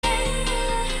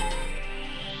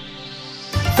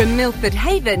From Milford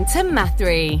Haven to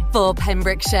Mathry, for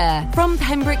Pembrokeshire. From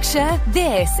Pembrokeshire,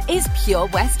 this is Pure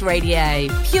West Radio.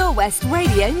 Pure West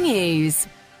Radio News.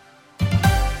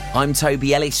 I'm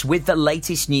Toby Ellis with the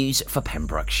latest news for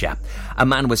Pembrokeshire. A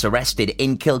man was arrested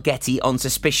in Kilgetty on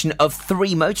suspicion of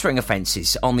 3 motoring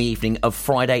offences on the evening of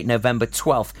Friday, November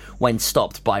 12th, when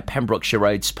stopped by Pembrokeshire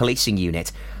Roads Policing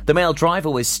Unit. The male driver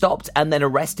was stopped and then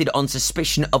arrested on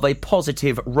suspicion of a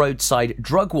positive roadside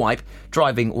drug wipe,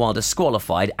 driving while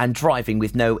disqualified and driving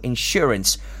with no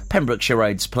insurance. Pembrokeshire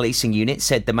Roads Policing Unit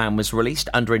said the man was released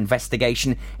under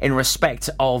investigation in respect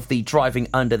of the driving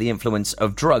under the influence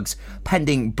of drugs,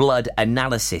 pending blood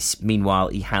analysis. Meanwhile,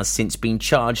 he has since been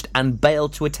charged and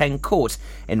bailed to attend court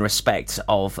in respect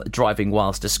of driving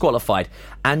whilst disqualified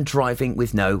and driving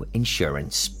with no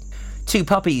insurance. 2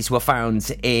 puppies were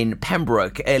found in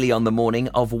Pembroke early on the morning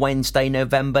of Wednesday,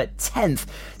 November 10th.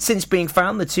 Since being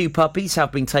found, the 2 puppies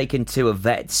have been taken to a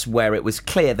vet where it was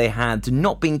clear they had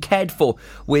not been cared for,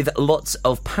 with lots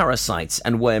of parasites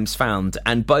and worms found,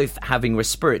 and both having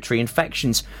respiratory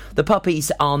infections. The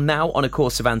puppies are now on a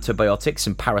course of antibiotics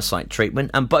and parasite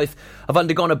treatment, and both have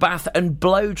undergone a bath and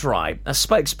blow dry. A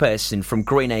spokesperson from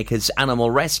Greenacres Animal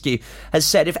Rescue has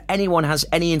said if anyone has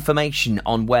any information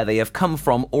on where they have come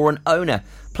from or an owner,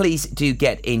 please do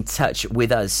get in touch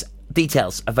with us.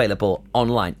 Details available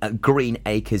online at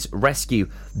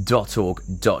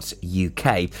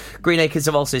greenacresrescue.org.uk. Greenacres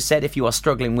have also said if you are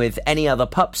struggling with any other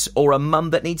pups or a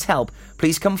mum that needs help,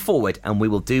 please come forward and we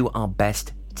will do our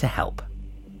best to help.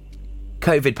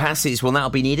 COVID passes will now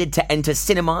be needed to enter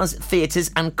cinemas,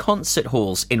 theatres and concert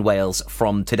halls in Wales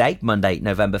from today, Monday,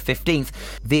 November 15th.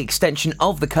 The extension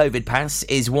of the COVID pass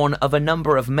is one of a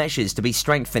number of measures to be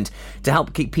strengthened to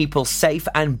help keep people safe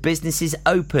and businesses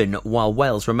open while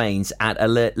Wales remains at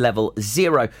alert level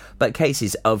 0, but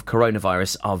cases of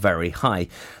coronavirus are very high.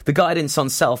 The guidance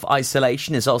on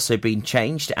self-isolation has also been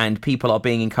changed and people are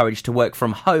being encouraged to work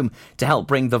from home to help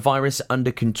bring the virus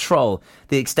under control.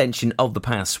 The extension of the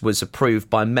pass was approved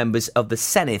by members of the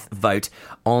Senedd vote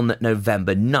on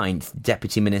November 9th.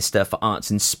 Deputy Minister for Arts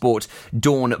and Sport,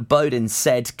 Dawn Bowden,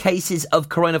 said cases of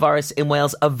coronavirus in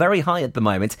Wales are very high at the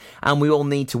moment and we all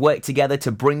need to work together to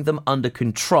bring them under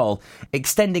control.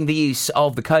 Extending the use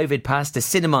of the COVID pass to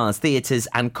cinemas, theatres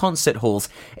and concert halls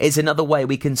is another way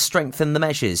we can strengthen the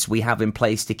measures we have in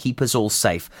place to keep us all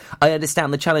safe. I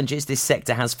understand the challenges this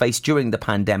sector has faced during the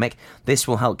pandemic. This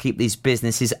will help keep these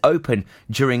businesses open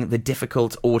during the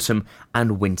difficult autumn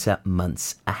and winter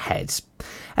months ahead.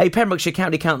 A Pembrokeshire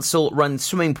County Council-run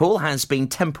swimming pool has been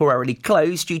temporarily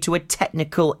closed due to a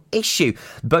technical issue.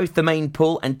 Both the main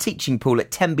pool and teaching pool at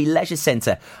Tenby Leisure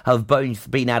Centre have both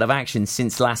been out of action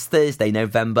since last Thursday,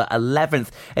 November 11th.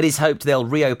 It is hoped they'll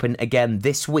reopen again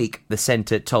this week, the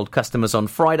centre told customers on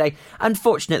Friday.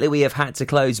 Unfortunately, we have had to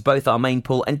close both our main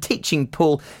pool and teaching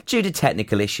pool due to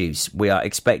technical issues. We are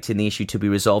expecting the issue to be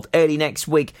resolved early next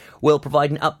week. We'll provide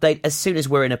an update as soon as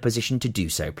we're in a position to do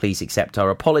so. Please accept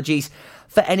our apologies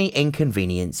for any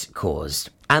inconvenience caused.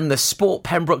 And the Sport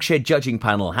Pembrokeshire judging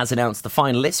panel has announced the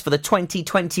finalists for the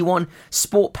 2021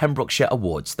 Sport Pembrokeshire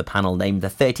Awards. The panel named the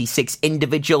 36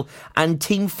 individual and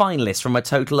team finalists from a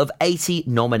total of 80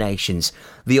 nominations.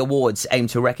 The awards aim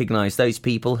to recognise those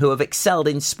people who have excelled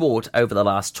in sport over the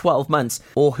last 12 months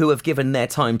or who have given their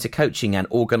time to coaching and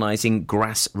organising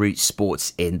grassroots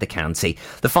sports in the county.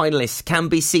 The finalists can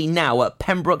be seen now at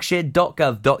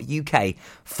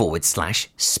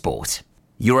pembrokeshire.gov.uk/sport.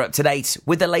 You're up to date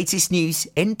with the latest news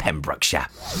in Pembrokeshire.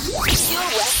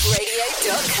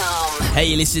 PureWestRadio.com.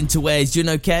 Hey, you listen to Where's Doing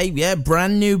OK? Yeah,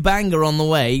 brand new banger on the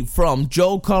way from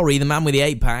Joel Corry, the man with the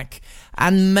 8-pack,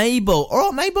 and Mabel. All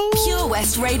right, Mabel? Pure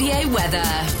West Radio weather.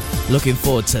 Looking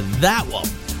forward to that one.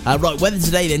 Right, weather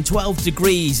today then, 12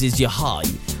 degrees is your high.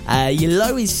 Your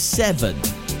low is 7.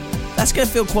 That's going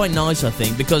to feel quite nice, I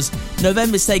think, because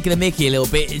November's taking a mickey a little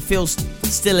bit. It feels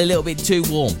still a little bit too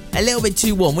warm. A little bit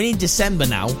too warm. We need December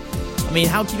now. I mean,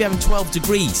 how can you be having 12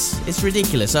 degrees? It's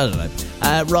ridiculous, I don't know.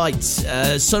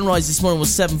 Sunrise this morning was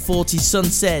 7:40.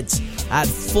 Sunset at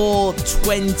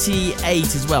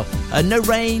 4:28 as well. No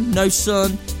rain, no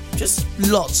sun, just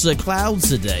lots of clouds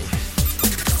today.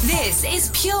 This is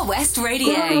Pure West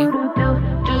Radio.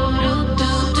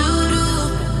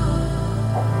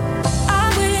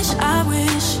 I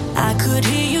wish I could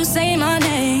hear you say my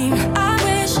name.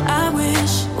 I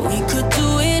wish we could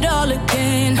do it all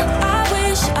again. I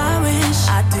wish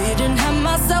I didn't have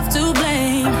myself to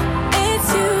blame.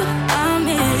 It's you I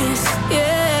miss,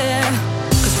 yeah.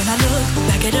 'Cause when I look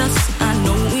back at us, I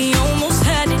know we almost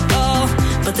had it all,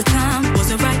 but the time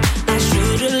wasn't right. I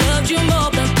should've loved you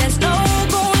more, but there's no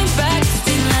going back.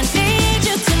 Still I need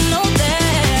you to know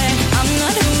that I'm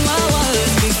not who I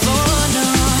was.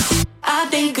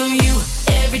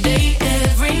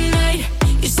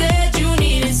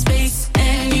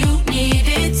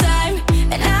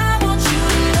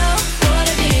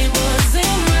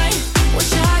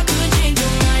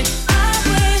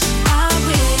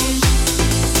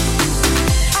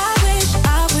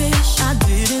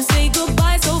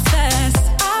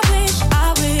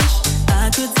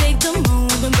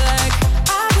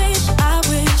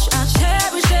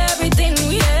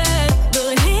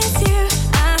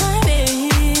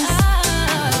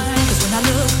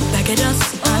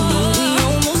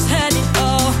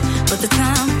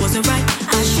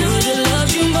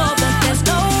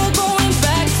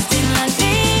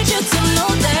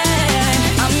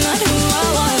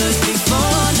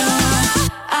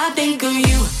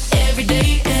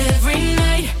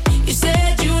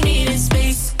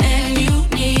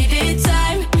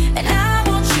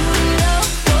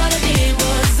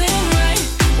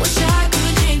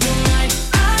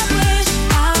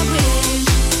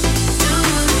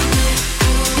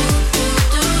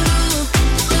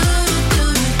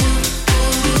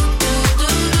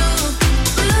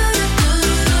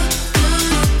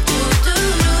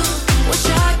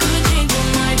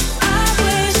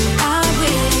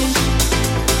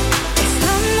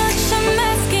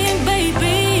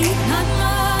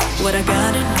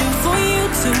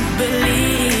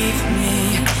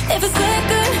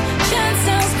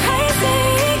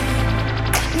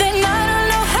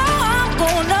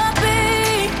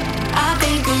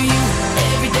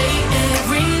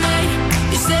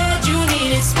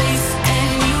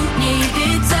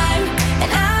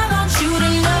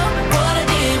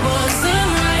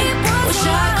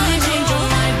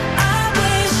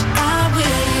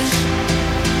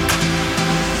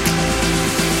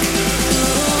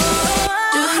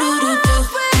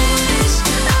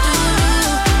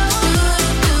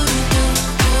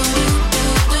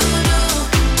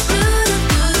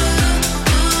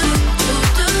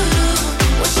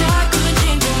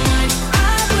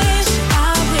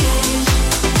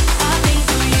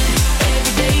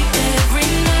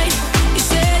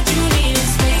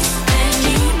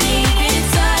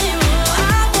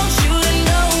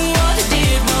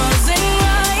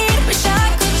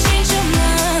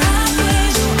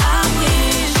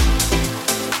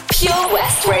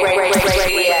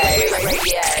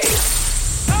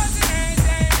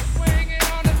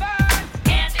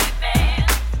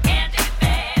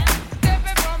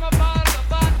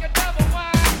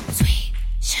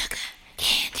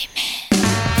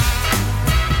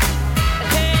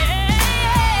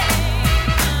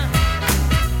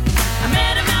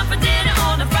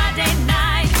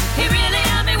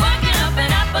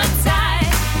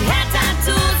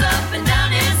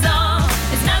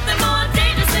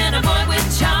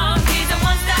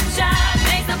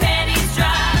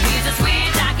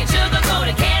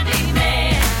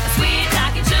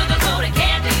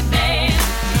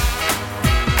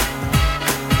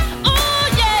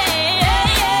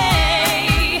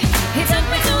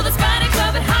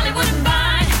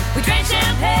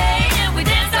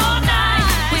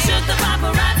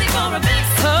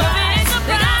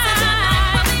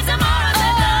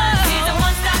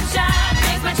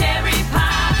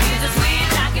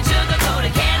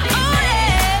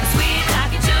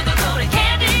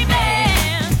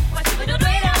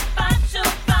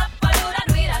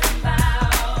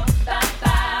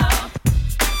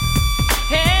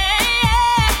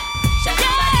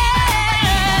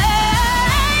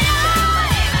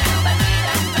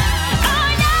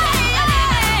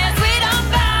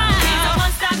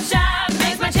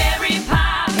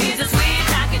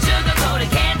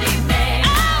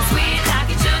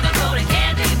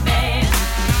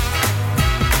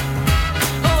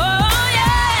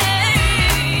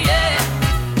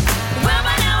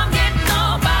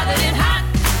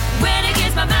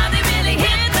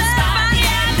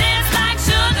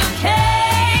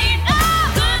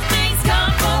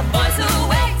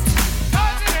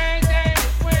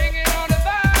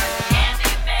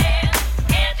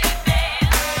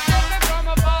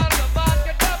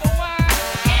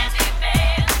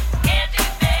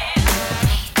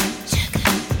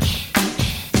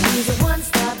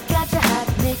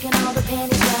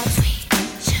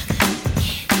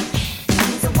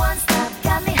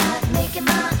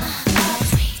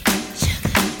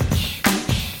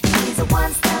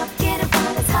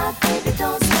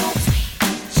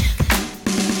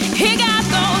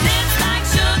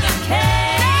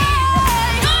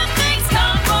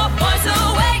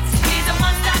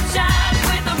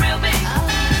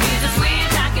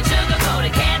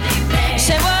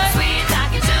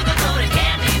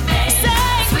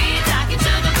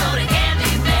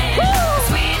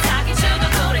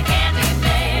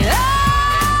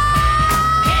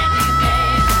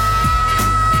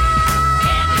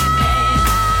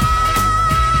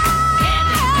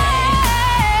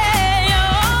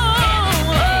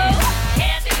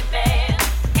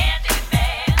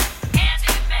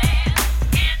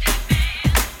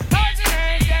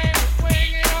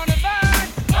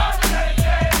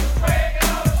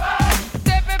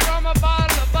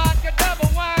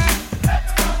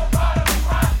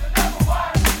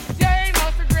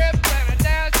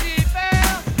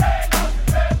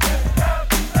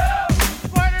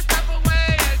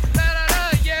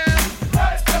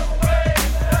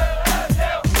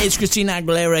 Christina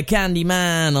Aguilera,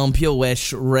 Candyman on Pure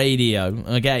West Radio.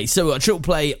 Okay, so we've got a triple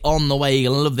play on the way.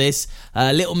 You're going to love this.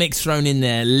 Little Mix thrown in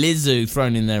there. Lizzo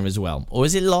thrown in there as well. Or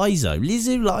is it Lizzo?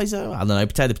 Lizzo? I don't know.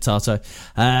 Potato.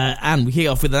 And we kick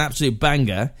off with an absolute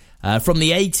banger. From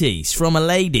the 80s, from a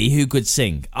lady who could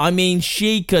sing. I mean,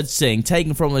 she could sing.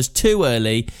 Taken from us too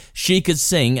early. She could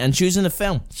sing, and she was in a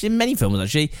film. She's in many films,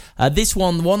 actually. This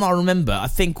one, the one I remember, I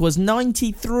think was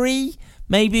 93,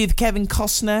 maybe, with Kevin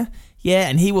Costner. Yeah,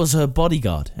 and he was her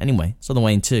bodyguard. Anyway, it's on the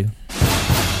way in too.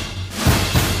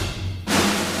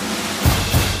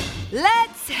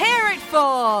 Let's hear it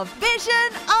for Vision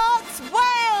Arts Wales!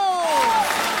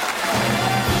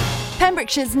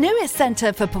 Pembrokeshire's newest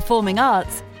centre for performing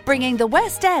arts, bringing the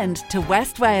West End to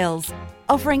West Wales,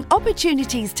 offering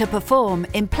opportunities to perform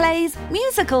in plays,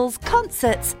 musicals,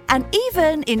 concerts, and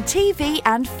even in TV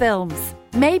and films.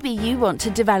 Maybe you want to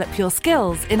develop your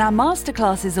skills in our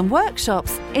masterclasses and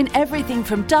workshops in everything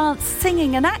from dance,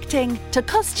 singing and acting to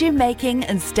costume making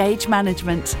and stage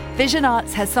management. Vision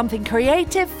Arts has something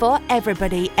creative for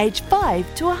everybody aged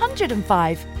 5 to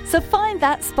 105. So find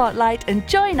that spotlight and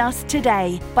join us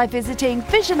today by visiting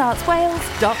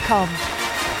visionartswales.com.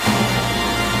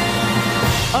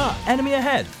 Enemy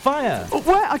ahead. Fire. Oh,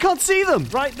 where? I can't see them.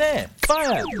 Right there.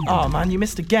 Fire. Oh, man, you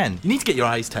missed again. You need to get your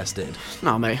eyes tested.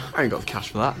 Nah, mate, I ain't got the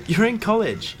cash for that. You're in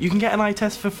college. You can get an eye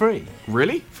test for free.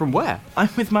 Really? From where? I'm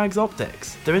with Mags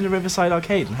Optics. They're in the Riverside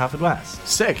Arcade in Haverfordwest.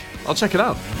 Sick. I'll check it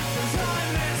out.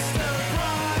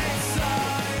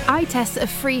 Eye tests are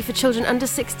free for children under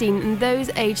 16 and those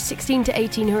aged 16 to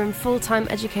 18 who are in full-time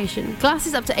education.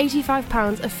 Glasses up to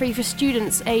 £85 are free for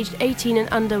students aged 18 and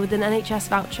under with an NHS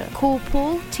voucher. Call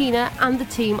Paul, Tina and the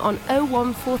team on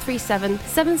 01437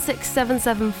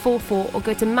 767744 or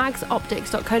go to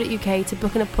magsoptics.co.uk to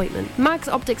book an appointment. Mags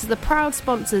Optics are the proud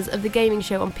sponsors of the gaming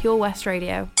show on Pure West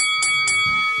Radio.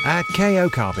 At KO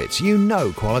Carpets, you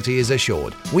know quality is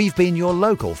assured. We've been your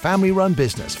local family-run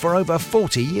business for over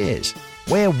 40 years.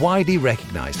 We're widely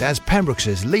recognised as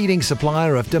Pembrokeshire's leading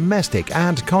supplier of domestic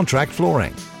and contract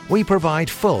flooring. We provide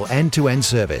full end-to-end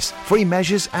service, free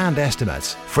measures and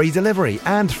estimates, free delivery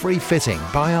and free fitting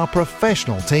by our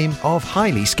professional team of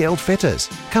highly skilled fitters.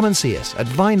 Come and see us at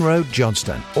Vine Road,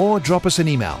 Johnston, or drop us an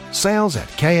email,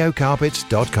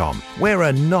 sales@kocarpets.com. We're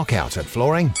a knockout at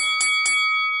flooring.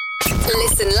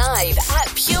 Listen live at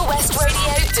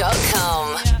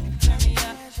purewestradio.com.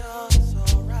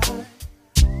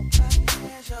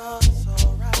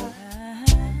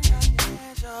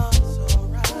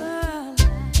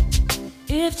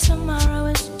 If tomorrow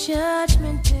is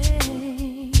Judgment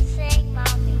Day, sing,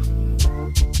 mommy.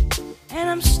 And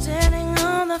I'm standing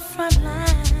on the front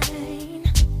line,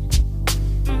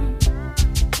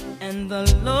 and the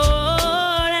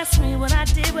Lord asks me what I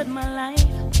did with my life,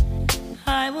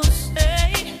 I will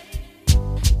say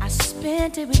I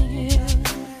spent it with you.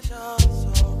 It's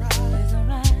alright.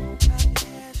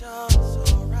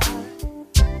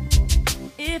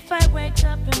 If I wake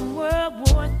up in World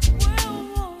War III,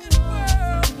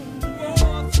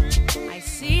 I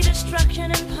see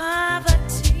destruction and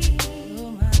poverty,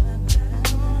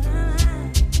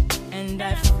 and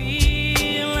I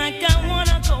feel like I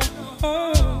wanna go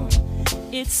home.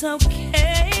 It's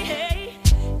okay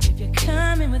if you're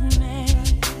coming with me.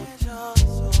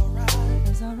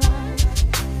 It's alright.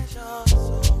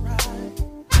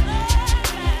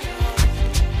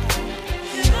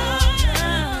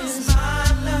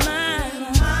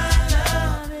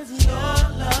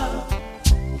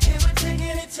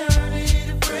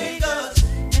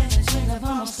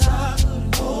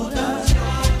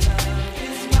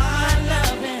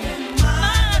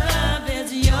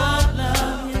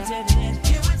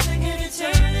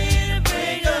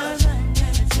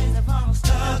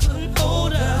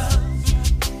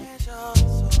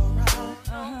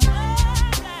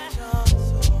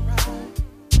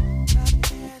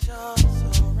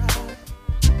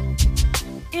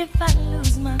 If I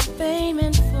lose my fame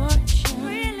and fortune,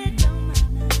 really don't matter,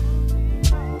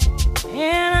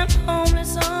 and I'm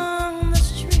homeless on the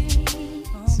street,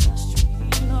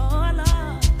 Lord,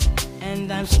 Lord,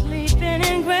 and I'm sleeping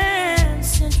in Grand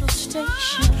Central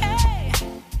Station, okay.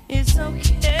 It's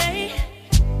okay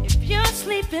if you're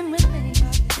sleeping with me.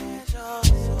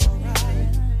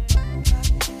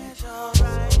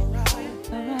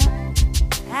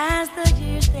 As the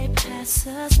years they pass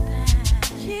us by,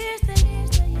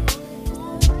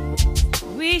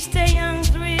 we stay young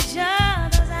through each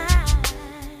other's eyes.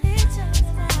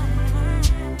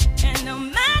 And no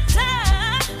matter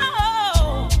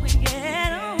how we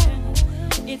get on,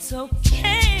 it's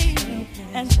okay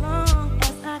as long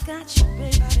as I got you,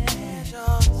 baby.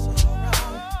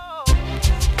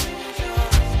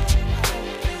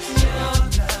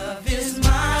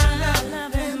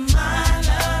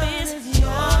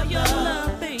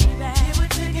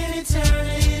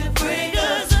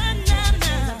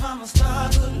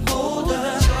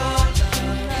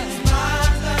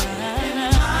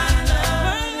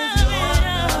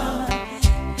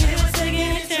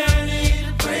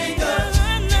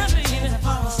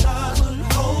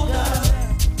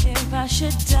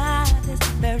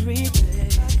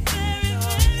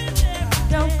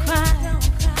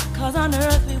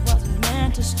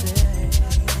 to stay.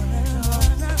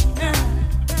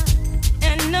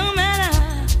 And no matter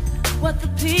what the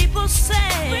people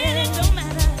say, really don't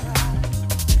matter.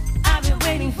 I've been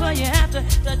waiting for you after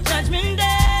the judgment day.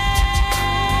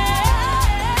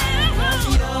 'Cause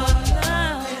your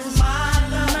love is my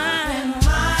love, and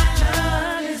my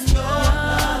love is your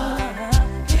love.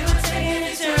 It would take an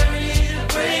eternity to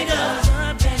break us.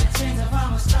 Better change if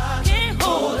I'm a star. Can't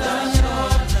hold us. Your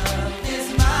love is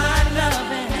my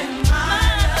love, and my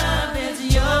love is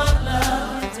your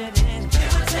love. It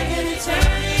would take an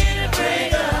eternity to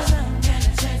break us.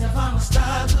 Better change if I'm a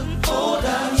star. Couldn't hold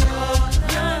us. Your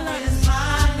love is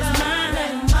my love,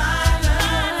 and my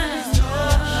love is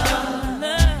your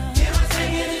love. It would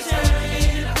take an eternity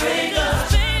to break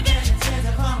us. Better change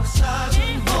if I'm a star.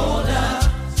 Couldn't hold us.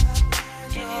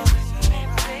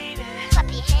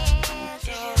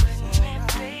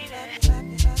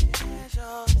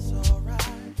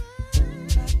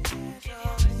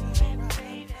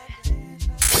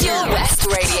 Pure West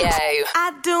Radio. I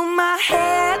do my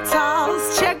hair toss,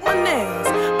 check my nails.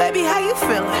 Baby, how you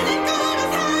feeling?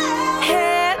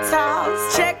 Hair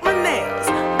toss, check my nails.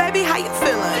 Baby, how you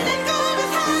feeling?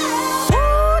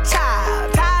 Ooh,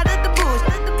 child, tired of the bush.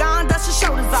 Gone, dust your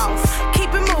shoulders off.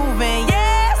 Keep it moving,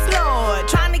 yes, Lord.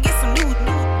 Trying to get some new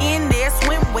in there,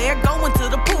 swimwear, going to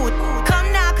the pool. Come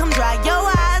now, come dry your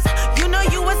eyes. You know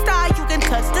you a star, you can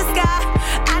touch the sky.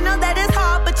 I know that it's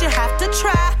hard, but you have to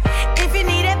try. If you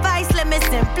need advice, let me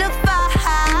simplify.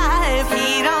 If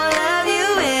he don't love you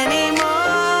anymore,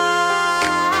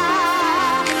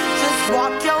 just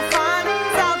walk your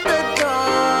findings out the door.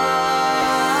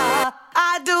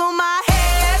 I do my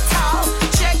hair talk,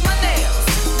 check my nails.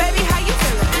 Baby, how you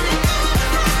feeling?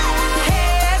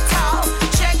 Hair talk,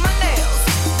 check my nails.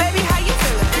 Baby, how you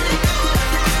feeling?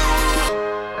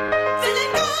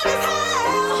 Feeling good as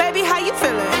hell. Baby, how you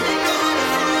feeling?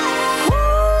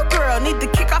 Woo, girl, need to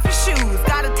kick off your shoes.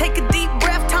 Gotta take a deep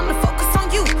breath, time to focus on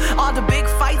you. All the big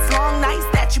fights, long nights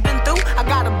that you've been through. I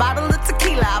got a bottle of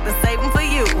tequila I've been saving for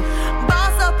you.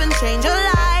 Boss up and change your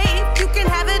life. You can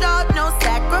have it all, no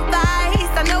sacrifice.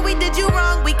 I know we did you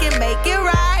wrong, we can make it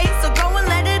right. So go and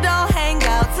let it all hang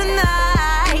out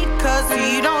tonight. 'Cause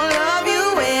he don't love you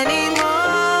anymore.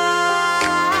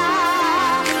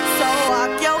 So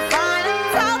walk your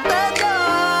findings out the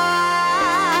door.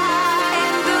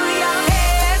 And do your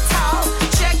hair talk,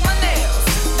 check my nails.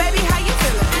 Baby, how you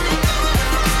feeling?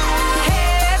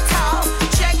 Hair talk,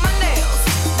 check my nails.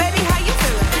 Baby, how you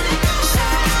feeling?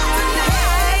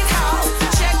 Hair talk,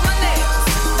 check my nails.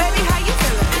 Baby, how you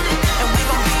feeling? And we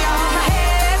gon' be all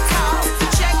hair talk,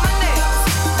 check my nails.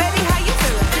 Baby, how you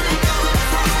feeling?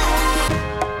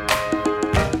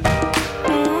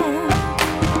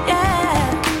 Yeah.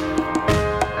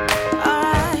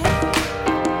 Alright.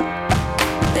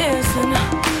 Listen,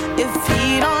 if he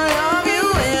don't love you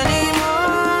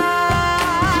anymore,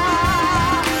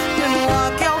 then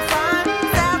walk your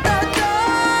findings out the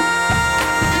door.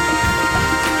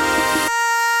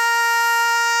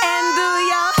 And do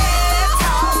your hair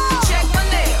talk, check my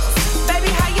nails. Baby,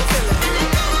 how you feeling?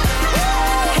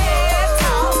 Hair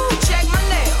talk, check my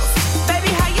nails.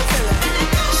 Baby, how you feeling?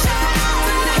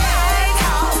 Hair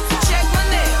talk, check my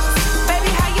nails.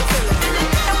 Baby, how you feeling?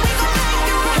 And we gon' make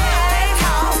you hair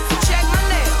talk, check my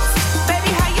nails.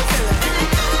 Baby, how you feeling?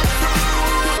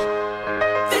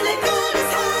 Feeling good as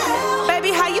hell.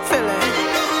 Baby, how you feeling?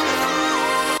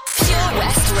 Pure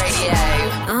West Radio.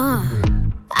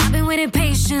 I've been waiting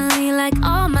patiently like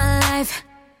all my life.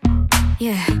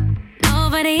 Yeah,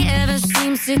 nobody ever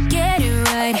seems to get it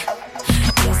right.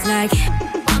 It's like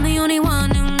I'm the only one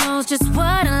who knows just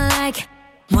what I like.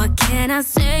 What can I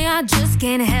say? I just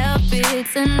can't help it.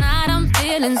 Tonight I'm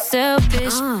feeling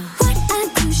selfish. What I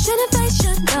do, should I face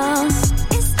your love?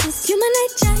 It's just human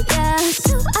nature, yeah.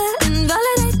 Do I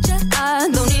invalidate you? I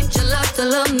don't need your love to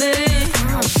love me.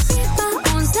 Be my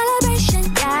own celebration,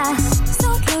 yeah. So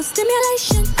close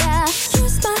stimulation, yeah.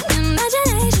 Use my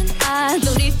imagination. I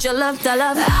don't need your love to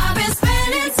love. I've been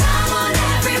spending time on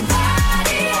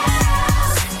everybody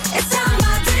else. It's time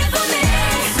I did for me.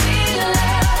 Sweet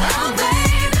love, oh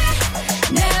baby.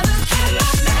 Never kept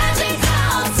my magic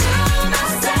all to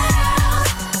myself.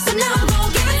 So now I'm gon'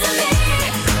 give it to me.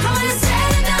 I wanna say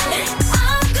it now.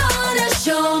 I'm gonna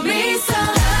show me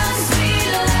some love, sweet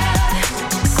love.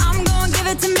 I'm gonna give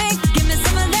it to me. Give me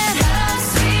some of that love,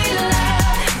 sweet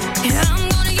love. Yeah, I'm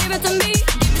gonna give it to me.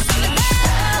 Give me some of that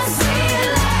love, sweet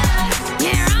love.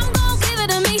 Yeah, I'm gonna give it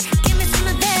to me.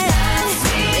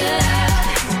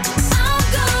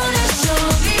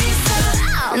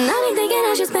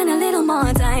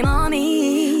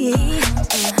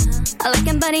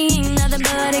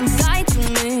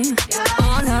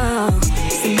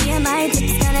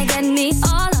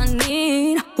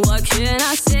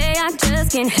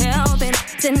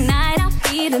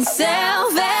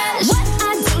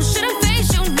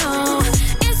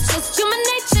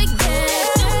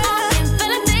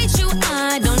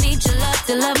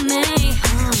 to love me.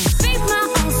 Be my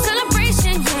own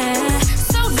celebration, yeah.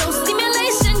 So no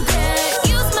stimulation,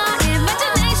 yeah. Use my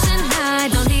imagination, I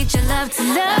don't need your love to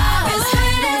love. I've been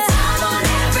spending time on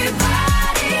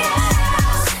everybody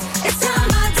else. It's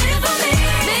time I did for me.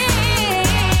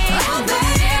 Oh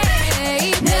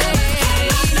baby, never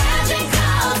keep my magic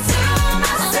all to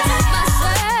myself.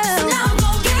 So now I'm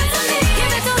gonna give it to me.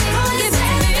 Give it to me, give it to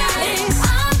me.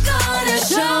 I'm gonna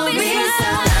show me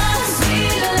some love,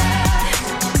 sweet love.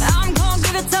 I'm gonna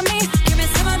give it to me. Give me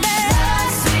some of that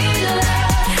sweet love.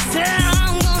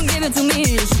 I'm gonna give it to me.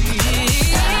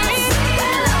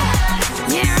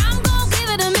 Yeah, I'm gonna give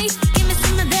it to me. Give me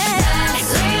some of that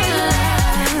sweet love.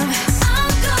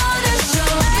 I'm gonna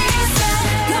show me some.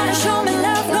 Gonna show me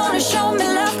love. Gonna show me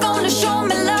love. Gonna show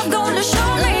me love. Gonna show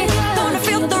me. Gonna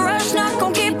feel the rush. Not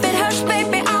gonna keep it hush,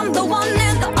 baby. I'm the one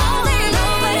and the only.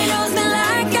 Nobody knows me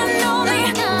like I know me.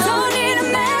 Don't need a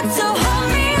man to hold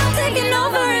me. I'm taking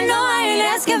over and no, I ain't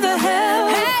asking for help.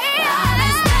 I've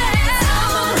been spending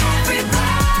time on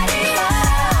everybody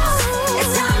else.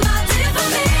 It's time I did it for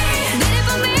me. Did it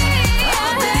for me.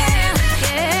 Oh baby,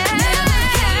 yeah. Never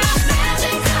kept my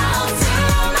magic all to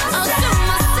myself.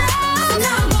 So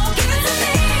now I'm gonna give it to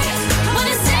me. When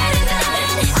it's said and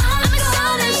done, I'm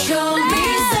gonna show me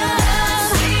some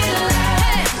sweet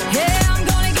love. Yeah, I'm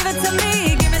gonna give it to me.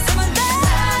 Give me some of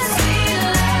that sweet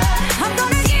love. I'm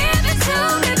gonna give it to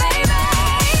me, baby.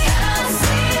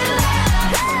 Sweet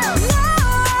love, love,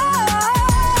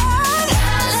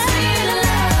 sweet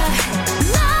love,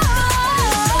 love,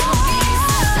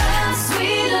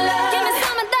 sweet love. Give me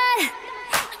some of that.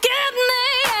 Give me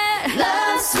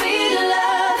love, sweet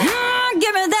love.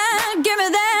 Give me that. Give me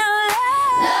that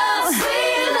love,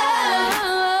 sweet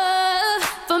love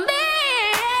for me.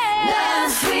 Love,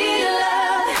 sweet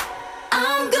love.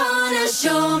 I'm gonna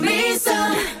show me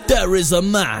some. There is a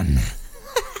man.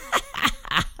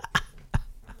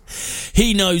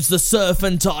 He knows the Surf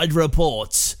and Tide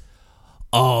reports.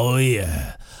 Oh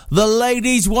yeah. The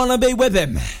ladies want to be with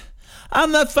him.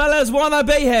 And the fellas want to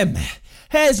be him.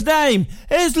 His name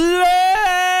is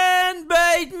Len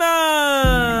Bateman.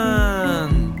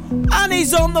 And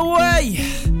he's on the way.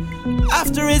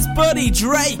 After his buddy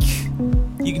Drake.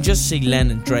 You can just see Len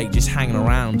and Drake just hanging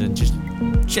around and just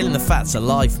chilling the fats of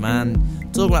life, man.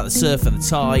 Talking about the surf and the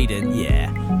tide and,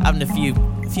 yeah, having a few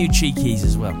cheekies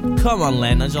as well. Come on,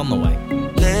 Len, he's on the way.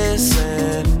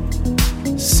 Listen,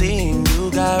 seeing you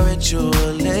got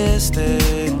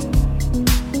ritualistic,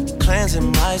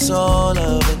 cleansing my soul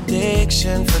of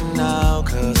addiction for now,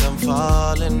 'cause I'm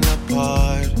falling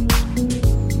apart.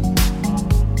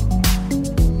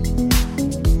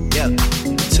 Yeah,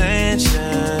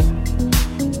 tension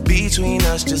between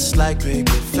us just like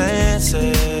picket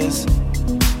fences.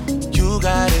 You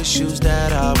got issues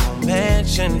that I won't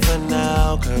mention for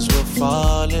now, 'cause we're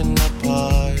falling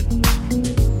apart.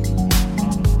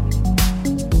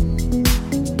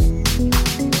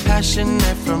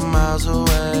 Passionate from miles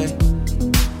away,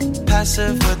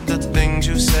 passive with the things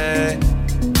you say,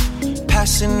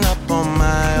 passing up on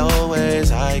my old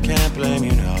ways. I can't blame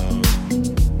you, no.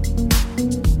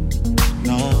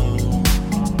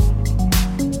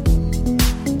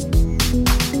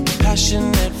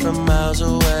 Passionate from miles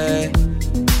away,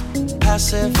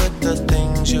 passive with the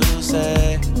things you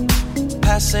say,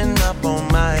 passing up on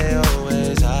my old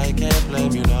ways. I can't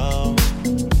blame you, no.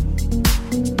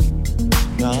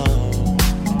 No.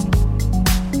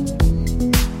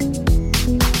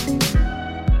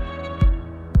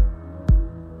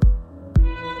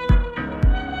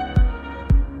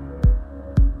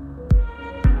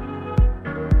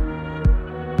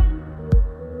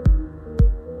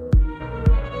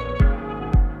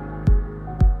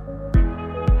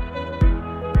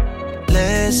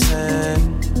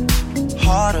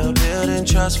 Harder building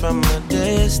trust from a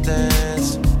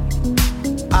distance.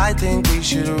 I think we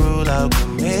should rule out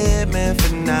commitment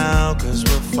for now, 'cause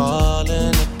we're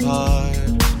falling apart.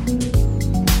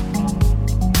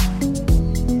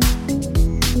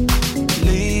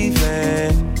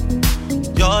 Leaving,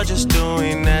 you're just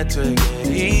doing that to get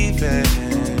even.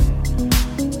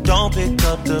 Don't pick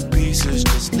up the pieces,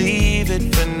 just leave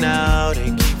it for now. They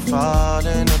keep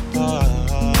falling apart.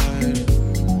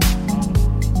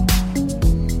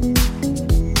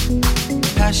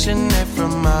 Passionate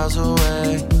from miles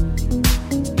away,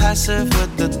 passive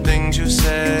with the things you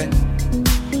say,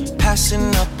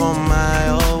 passing up on my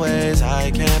old ways.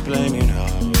 I can't blame you, no.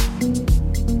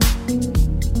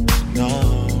 No.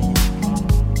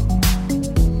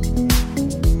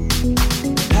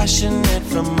 Passionate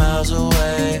from miles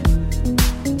away,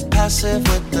 passive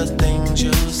with the things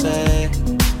you say,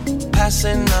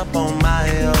 passing up on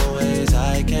my old ways.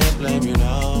 I can't blame you,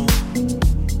 no.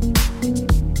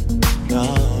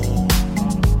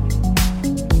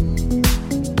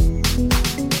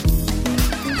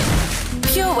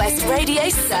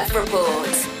 Weather Report.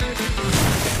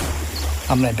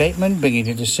 I'm Len Bateman, bringing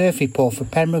you the surf report for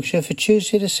Pembrokeshire for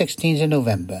Tuesday the 16th of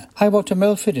November. High water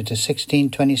Milford at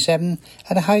 16.27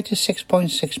 at a height of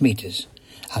 6.6 metres.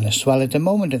 And the swell at the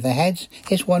moment of the heads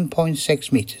is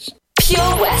 1.6 metres.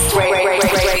 Pure West Radio.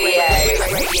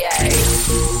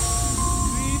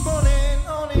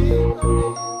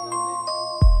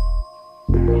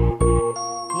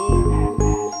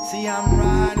 See, I'm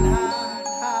riding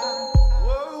high.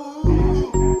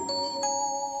 Whoa.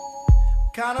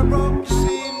 Kinda broke this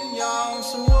evening, y'all.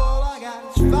 So all I got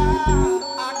is fire.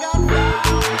 I got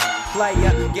fire.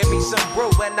 Player, give me some brew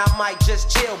and I might just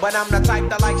chill. But I'm the type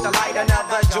that like to light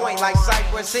another joint like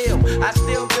Cypress Hill. I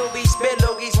still do be spit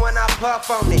loogies when I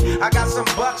puff on it. I got some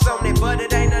bucks on it, but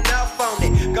it ain't enough on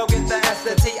it. Go get the S,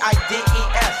 the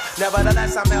T-I-D-E-S.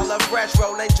 Nevertheless, I'm hella fresh,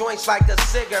 rolling joints like a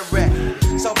cigarette.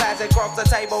 So pass it across the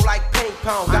table like ping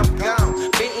pong. I'm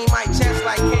gone, beating my chest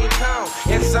like King Kong.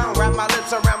 It's on, wrap my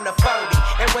lips around the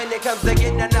 40. And when it comes to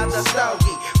getting another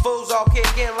stogie, fools all kick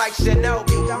in like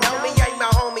Shinobi. Know me ain't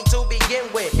my homie to begin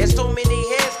with. It's too many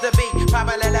heads to be.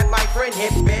 Probably let my friend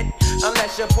hit bit.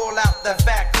 Unless you pull out the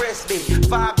fat crispy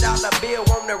 $5 bill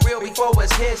on the real before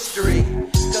it's history.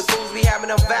 Cause fools be having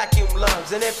them vacuum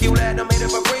lungs. And if you let them hit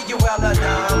it for free, you hella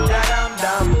dumb,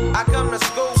 dumb. I come to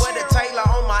school with a Taylor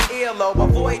on my earlobe,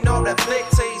 avoiding all the flick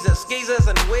teasers, skeezers,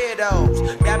 and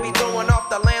weirdos that be throwing off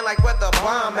the land like where the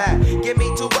bomb at. Give me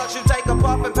 $2, you take a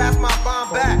puff and pass my bomb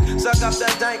back. Suck up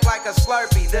the dank like a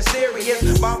Slurpee. The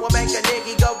serious bomb will make a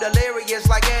nigga go delirious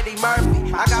like Eddie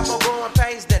Murphy. I got more growing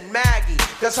pains than Maggie,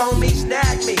 cause homie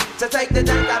snagged me to take the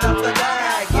dank out of the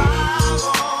bag.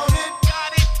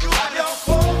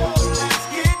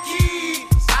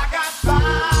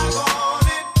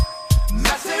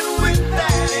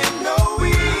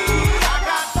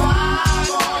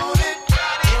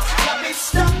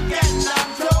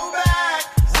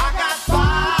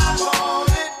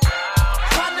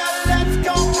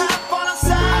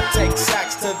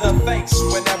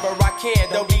 Whenever I can,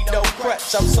 don't need no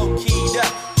crutch. I'm so keyed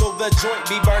up till the joint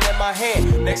be burning my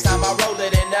hand. Next time I roll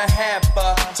it in a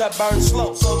hamper to burn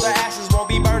slow, so the ashes won't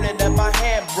be burning in my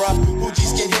hand, bruh.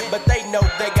 Hoogies get hit, but they know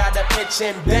they got a pitch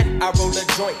and bent. I roll a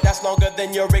joint that's longer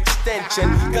than your extension.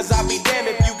 Cause I'll be damned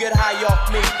if you get high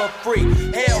off me for free.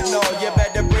 Hell no, you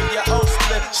better bring your own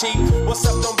slip, cheap. What's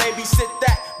up, don't babysit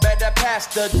that? Better pass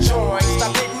the joint.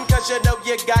 Stop hitting cause you know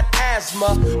you got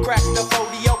asthma. Crack the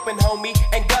 40 open, homie,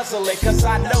 and guzzle it. Cause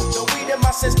I know the weed in my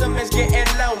system is getting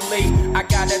lonely. I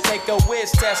gotta take a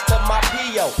whiz test to my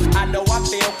P.O. I know I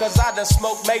feel cause I done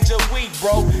smoked major weed,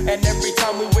 bro. And every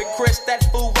time we with Chris,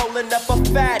 that fool rolling up a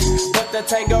fatty. But the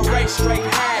Tangeray straight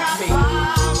had me.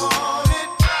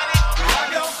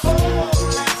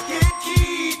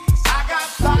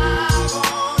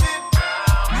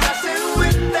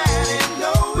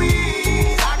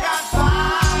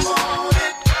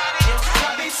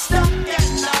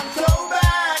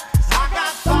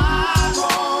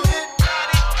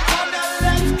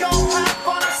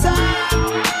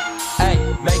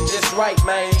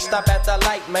 Man, stop at the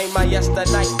light, man. My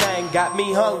yesterday thing got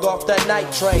me hung off the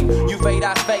night train. You fade,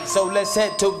 I fake, so let's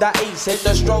head to the east. Hit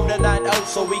the stroll to 9-0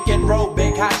 so we can roll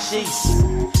big hashish.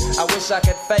 I wish I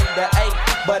could fade the 8,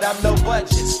 but I'm no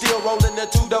budget. Still rolling the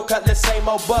 2 though, cut the same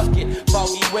old bucket.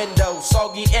 Foggy window,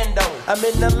 soggy endo. I'm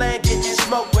in the land getting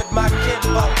smoke with my kid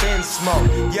up in smoke.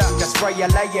 Yuck, I spray you,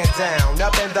 lay it down.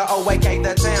 Up in the OAK,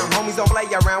 the town. Homies don't play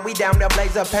around, we down there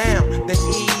blaze a pound. Then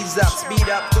ease up, speed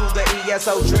up through the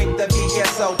ESO. Drink the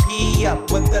VSOP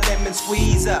up with the lemon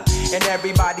squeeze up. And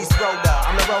everybody's roller,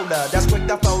 I'm the roller. That's quick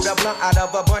to fold a blunt out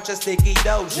of a bunch of sticky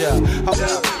doja. Hold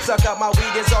up, suck up my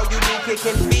weed, it's all you need,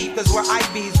 kicking feet. Cause we're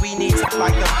IBs, we need to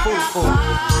like them foo-foo.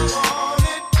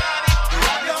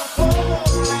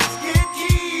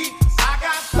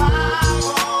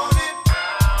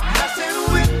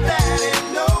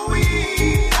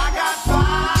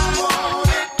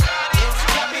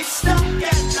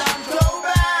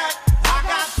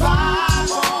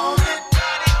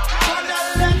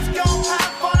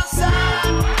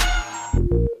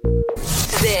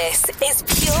 This is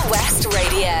Pure West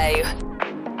Radio.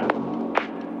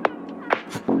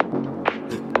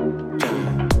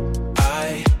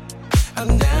 I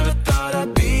never thought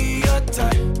I'd be your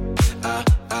type.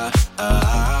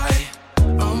 I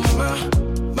on my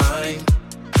mind,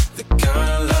 the kind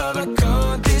of love I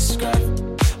can't describe.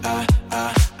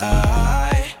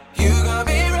 You got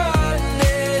me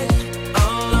running,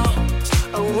 oh no,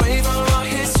 away from our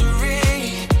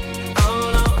history, oh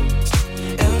no,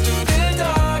 and through the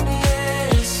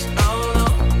darkness, oh no,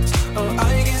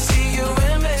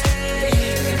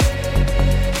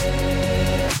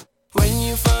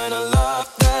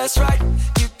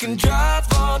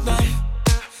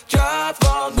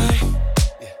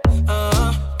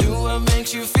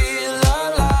 makes you feel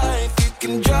alive. You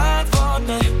can drive all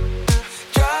night,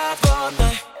 drive all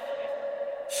night.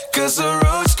 'Cause the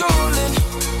road's calling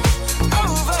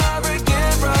over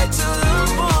again, right till the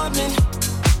morning,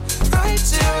 right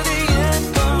till the end.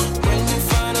 When you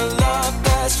find a love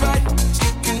that's right,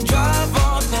 you can drive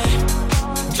all night,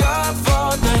 drive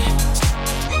all night.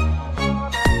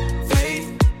 Faith,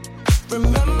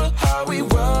 remember how we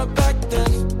were back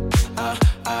then.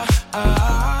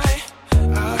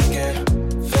 I get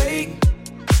fake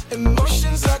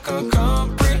emotions I can't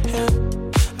comprehend.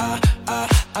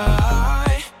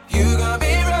 You got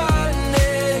me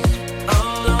running,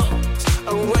 oh no,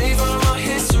 away from our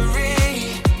history,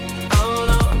 oh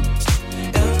no,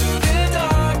 and through the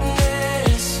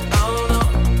darkness, oh no,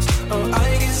 oh I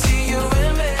can see you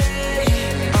in me,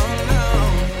 oh no.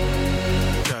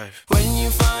 When you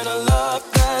find a love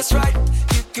that's right,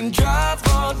 you can drive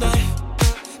all night,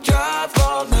 drive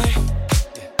all night.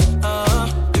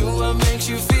 Do what makes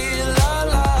you feel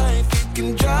alive. You can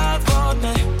drive all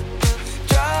night,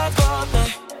 drive all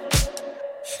night.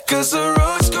 'Cause the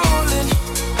road's calling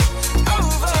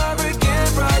over again,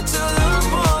 right till the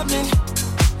morning,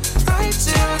 right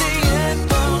till the end.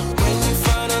 When you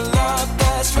find a love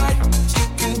that's right, you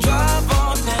can drive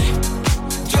all night,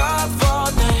 drive all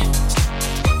night.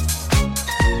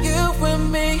 You and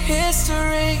me,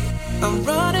 history. I'm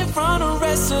running from the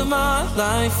rest of my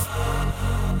life.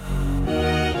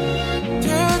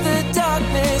 Through the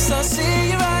darkness, I see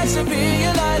your eyes and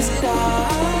realize that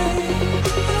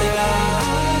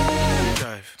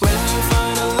when you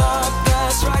find a love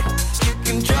that's right, you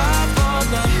can drive all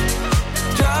night,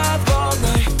 drive all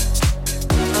night.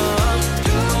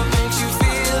 Do what makes you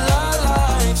feel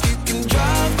alive. You can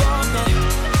drive all night,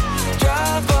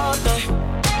 drive all night.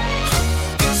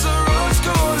 'Cause the road's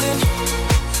calling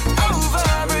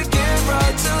over again,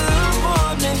 right till the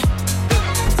morning,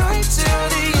 right till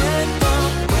the end.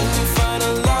 When you find a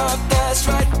love that's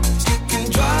right, you can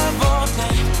drive all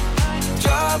night,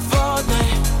 drive all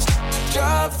night,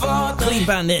 drive all night. Clean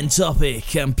Bandit and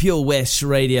Topic and Pure West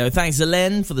Radio. Thanks to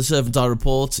Len for the Servant Eye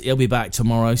Report. He'll be back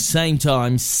tomorrow, same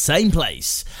time, same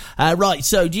place. Right,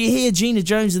 so do you hear Gina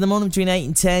Jones in the morning between 8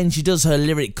 and 10? She does her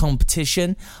lyric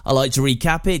competition. I like to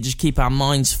recap it, just keep our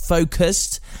minds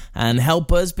focused and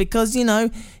help us, because, you know,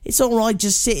 it's all right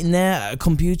just sitting there at a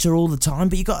computer all the time,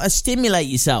 but you got to stimulate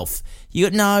yourself.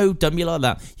 No, don't be like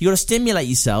that. You got to stimulate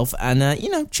yourself and,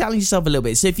 challenge yourself a little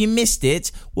bit. So if you missed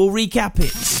it, we'll recap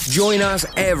it. Join us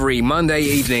every Monday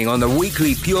evening on the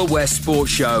weekly Pure West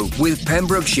Sports Show with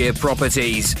Pembrokeshire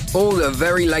Properties. All the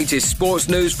very latest sports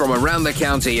news from around the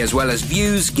county, as well as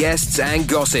views, guests and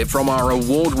gossip from our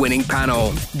award-winning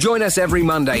panel. Join us every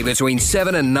Monday between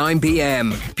 7 and 9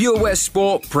 p.m. Pure West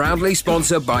Sport, proudly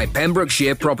sponsored by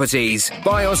Pembrokeshire Properties.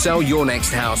 Buy or sell your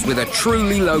next house with a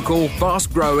truly local,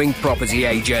 fast-growing property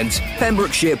agent.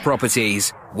 Pembrokeshire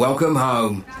Properties. Welcome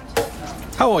home.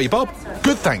 How are you, Bob?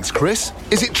 Good, thanks, Chris.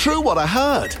 Is it true what I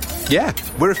heard? Yeah,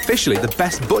 we're officially the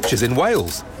best butchers in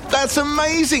Wales. That's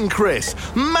amazing, Chris.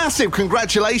 Massive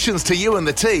congratulations to you and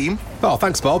the team. Oh,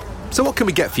 thanks, Bob. So what can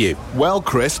we get for you? Well,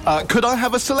 Chris, could I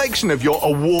have a selection of your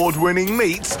award-winning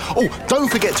meats? Oh, don't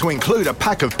forget to include a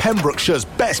pack of Pembrokeshire's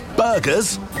best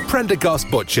burgers. Prendergast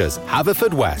Butchers,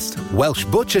 Haverfordwest, Welsh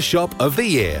Butcher Shop of the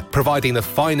Year, providing the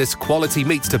finest quality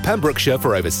meats to Pembrokeshire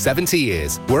for over 70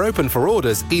 years. We're open for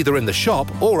orders either in the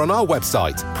shop or on our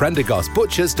website,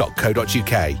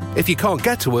 prendergastbutchers.co.uk. If you can't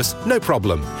get to us, no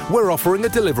problem. We're offering a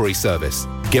delivery service.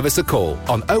 Give us a call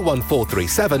on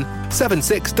 01437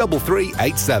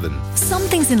 763387. Some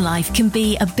things in life can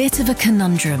be a bit of a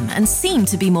conundrum and seem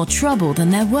to be more trouble than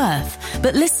they're worth.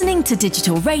 But listening to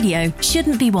digital radio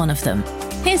shouldn't be one of them.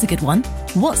 Here's a good one.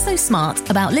 What's so smart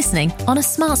about listening on a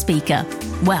smart speaker?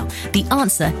 Well, the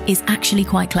answer is actually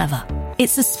quite clever.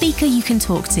 It's a speaker you can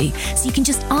talk to, so you can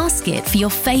just ask it for your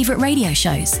favourite radio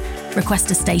shows.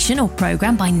 Request a station or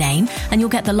programme by name and you'll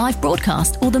get the live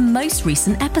broadcast or the most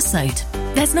recent episode.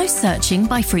 There's no searching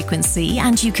by frequency,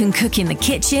 and you can cook in the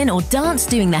kitchen or dance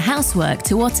doing the housework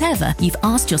to whatever you've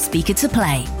asked your speaker to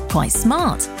play. Quite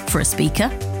smart for a speaker.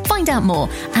 Find out more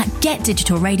at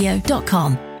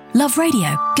getdigitalradio.com. Love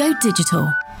radio. Go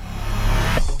digital.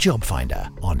 Job Finder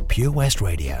on Pure West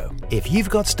Radio. If you've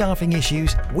got staffing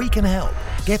issues, we can help.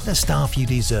 Get the staff you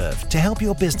deserve to help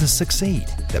your business succeed.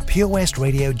 The Pure West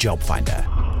Radio Job Finder.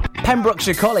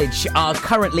 Pembrokeshire College are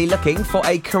currently looking for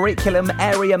a curriculum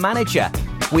area manager.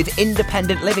 with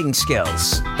independent living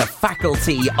skills. The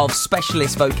Faculty of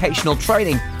Specialist Vocational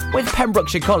Training with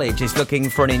Pembrokeshire College is looking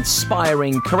for an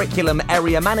inspiring curriculum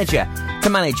area manager to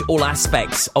manage all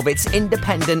aspects of its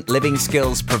independent living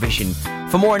skills provision.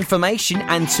 For more information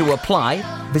and to apply,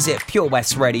 visit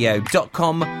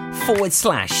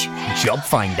purewestradio.com/job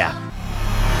finder.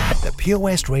 The Pure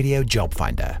West Radio Job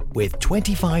Finder, with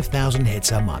 25,000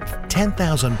 hits a month,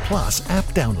 10,000 plus app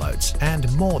downloads,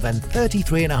 and more than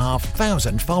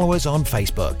 33,500 followers on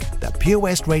Facebook. The Pure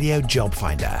West Radio Job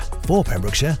Finder, for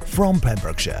Pembrokeshire, from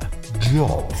Pembrokeshire.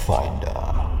 Job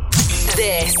Finder.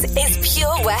 This is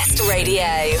Pure West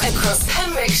Radio. Across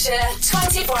Pembrokeshire,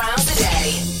 24 hours a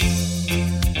day.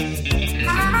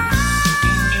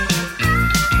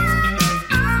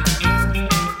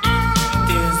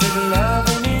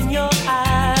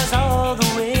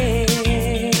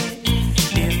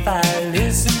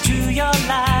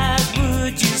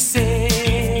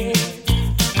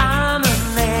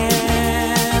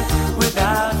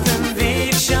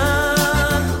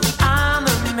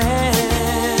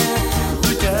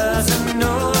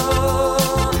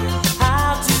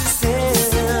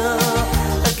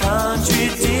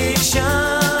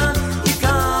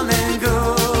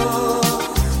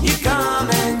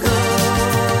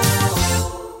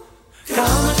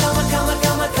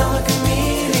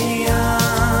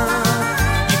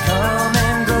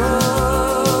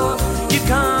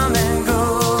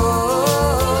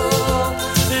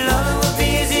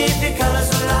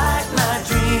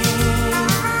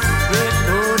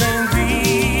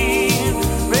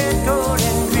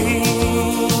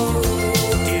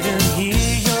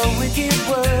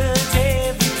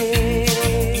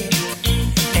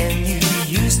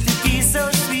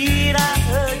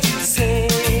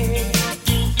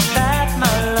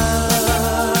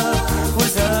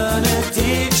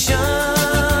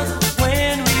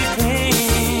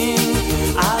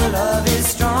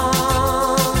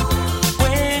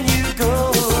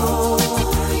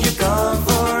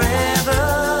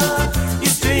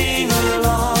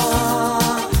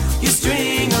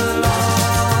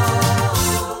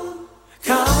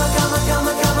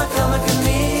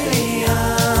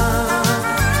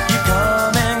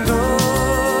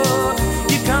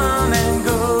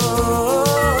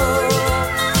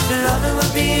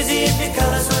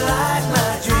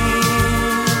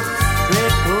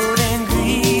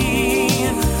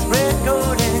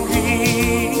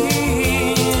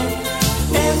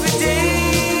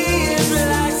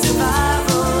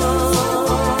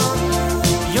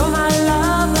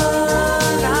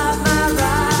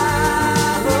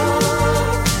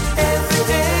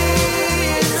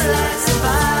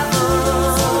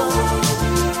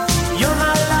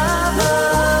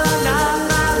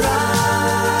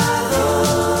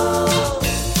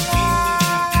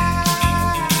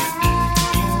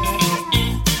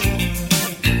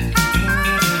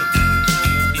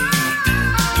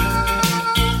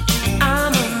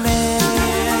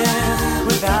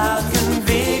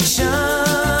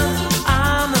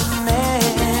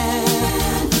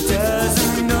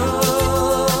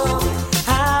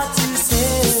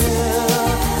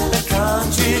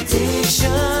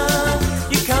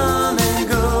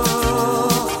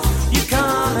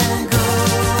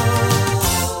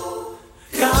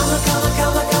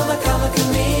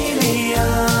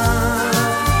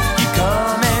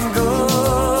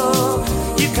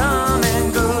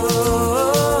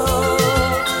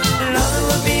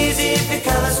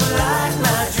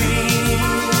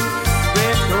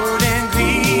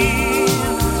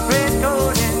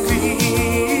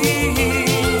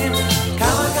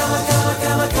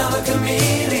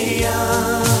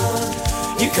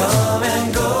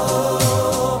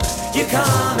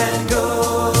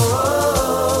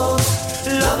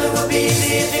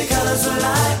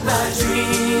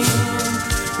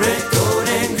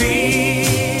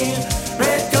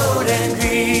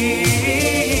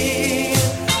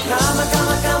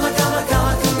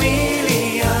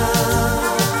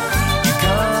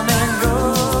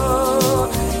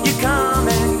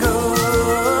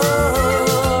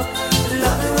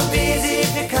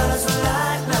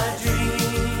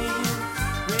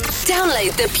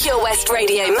 The Pure West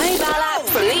Radio mobile app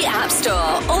from the App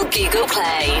Store or Google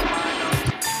Play.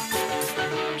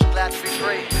 Glad to be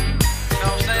free. You know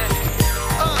what I'm saying?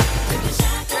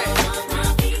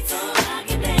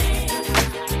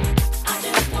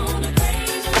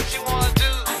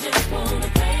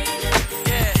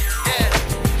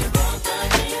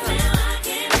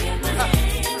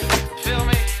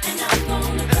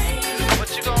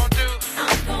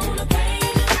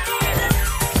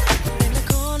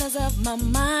 My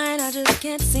mind, I just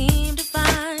can't seem to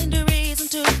find a reason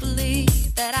to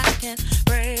believe that I can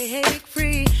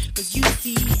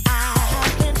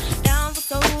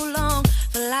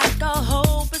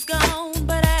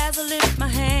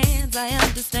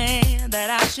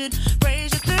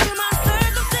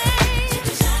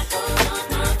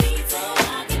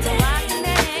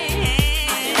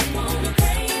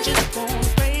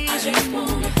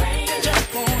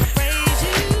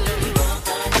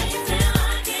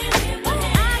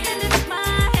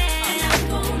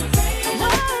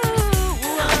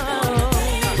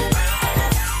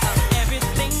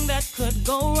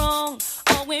wrong,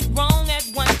 all went wrong at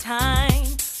one time.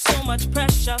 So much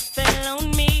pressure fell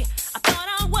on me. I thought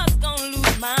I was gonna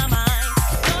lose my mind.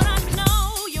 Thought I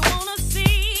know you wanna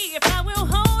see if I will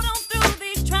hold on through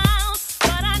these trials.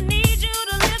 But I need you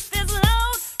to lift this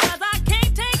load, 'cause I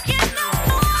can't take it no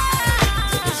more.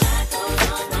 Put the shackles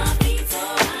on my feet so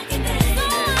I can dance. So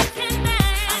I can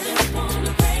dance. I just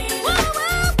wanna praise you. Woo,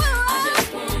 woo, woo. I just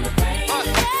wanna praise you.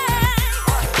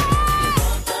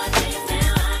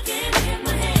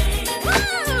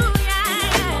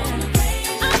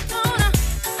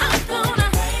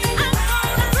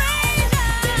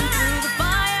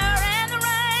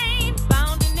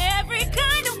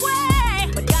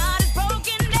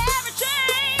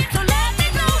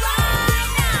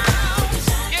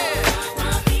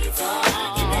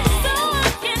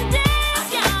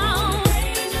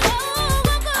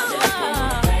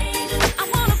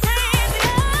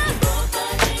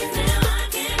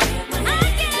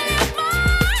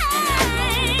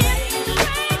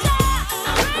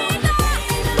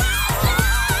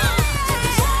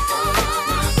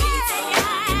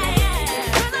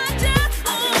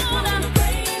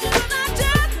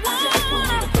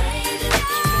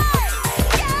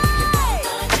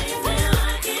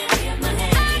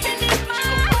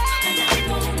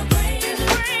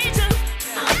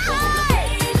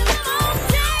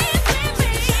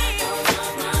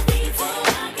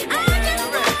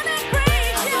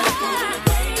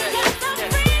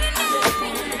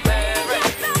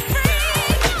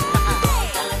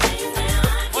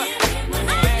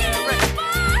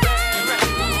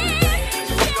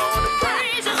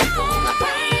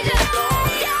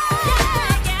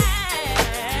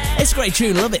 It's a great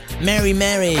tune, love it. Mary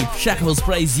Mary, Shackles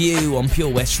Praise You on Pure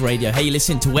West Radio. Hey, you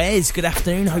listen to Wes. Good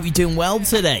afternoon. Hope you're doing well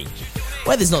today.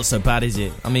 Weather's not so bad, is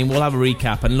it? I mean, we'll have a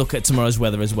recap and look at tomorrow's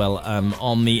weather as well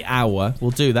on the hour.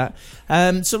 We'll do that.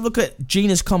 So look at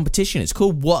Gina's competition. It's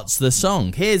called What's the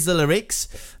Song? Here's the lyrics.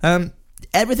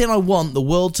 Everything I want the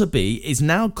world to be is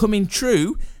now coming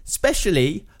true,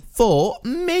 especially for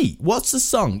me. What's the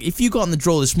song? If you got on the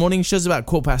draw this morning, show's about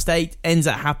 8:15, ends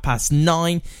at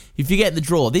 9:30. If you get the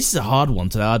draw, this is a hard one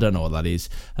today. I don't know what that is.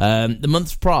 The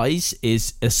month's prize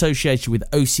is associated with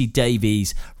OC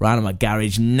Davies, Round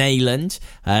Garage, Neyland.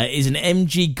 Is an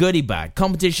MG goodie bag.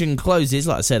 Competition closes,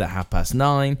 like I said, at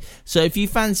 9:30. So if you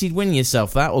fancied winning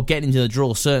yourself that, or getting into the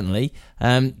draw, certainly.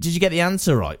 Did you get the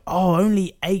answer right? Oh,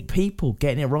 only 8 people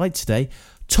getting it right today.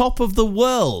 Top of the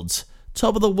world,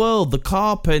 the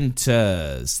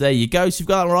Carpenters. There you go. So you've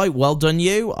got that right. Well done,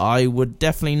 you. I would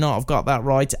definitely not have got that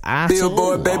right at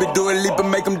Billboard, all. baby, do a leap and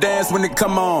make them dance when they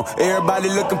come on. Everybody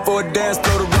looking for a dance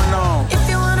floor to run on. If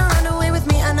you wanna run away with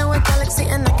me, I know a galaxy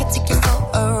and I can take you for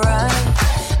a ride.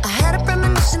 I had a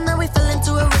premonition that we fell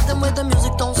into a rhythm where the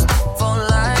music don't stop for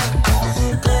life.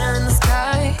 Glitter in the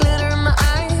sky, glitter in my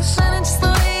eyes, shining just the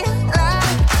way I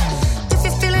like. If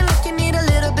you're feeling like you need a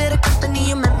little bit of company,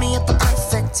 you met me at the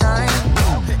perfect time.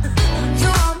 You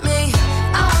want me,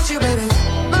 I want you, baby.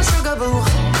 My sugar boo,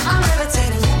 I'm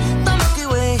levitating. The Milky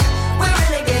Way, we're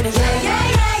renegading. Yeah, yeah,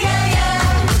 yeah, yeah,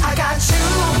 yeah. I got you,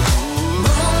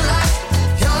 moonlight.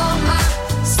 You're my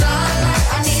starlight.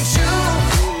 I need you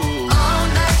all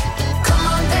night. Come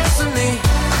on, dance with me.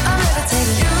 I'm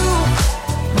levitating. You,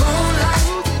 moonlight.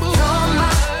 You're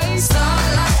my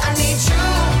starlight. I need you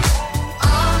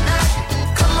all night.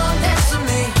 Come on, dance with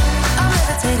me. I'm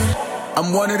levitating.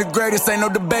 I'm one of the greatest, ain't no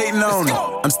debating on it.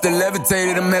 I'm still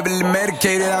levitated, I'm heavily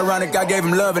medicated. Ironic, I gave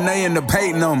him love and they end up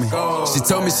hating on me. She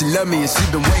told me she loved me and she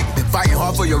been waiting. Been fighting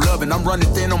hard for your love and I'm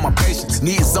running thin on my patience.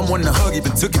 Needing someone to hug,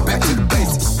 even took it back to the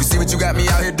basics. You see what you got me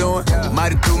out here doing?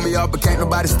 Might have threw me off, but can't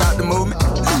nobody stop the movement.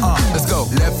 Let's go.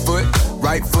 Left foot,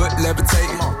 right foot,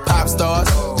 levitating. Pop stars,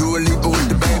 do a leap with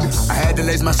the baby. I had to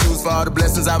lace my shoes for all the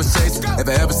blessings I was chasing. If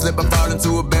I ever slip, I fall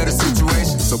into a better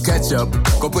situation. So catch up,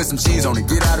 go put some cheese on it,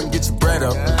 get out and get your bread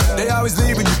up. They always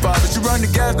leaving you far, but you run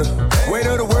together. Weight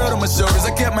of the world on my shoulders,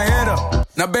 I kept my head up.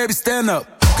 Now baby, stand up,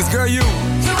 cause girl, you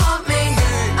want me,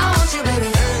 I want you, baby.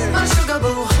 My sugar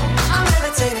boo, I'm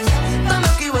levitating. The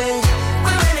Milky Way,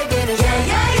 we're renegading. Yeah,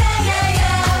 yeah, yeah, yeah,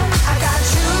 yeah. I got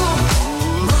you,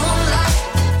 moonlight.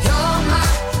 You're my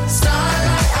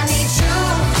starlight. I need you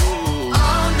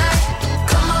all night.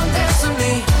 Come on, dance with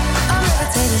me. I'm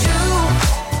levitating. You,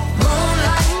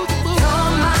 moonlight.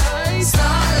 You're my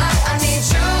starlight. I need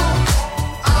you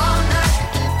all night.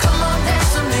 Come on,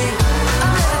 dance with me.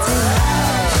 I'm levitating.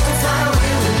 You can fly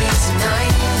away with me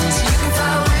tonight.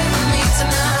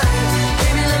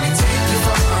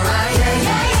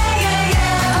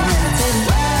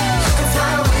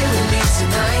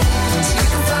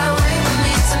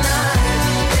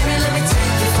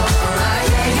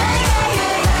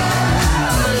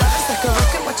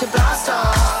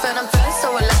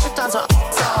 dance my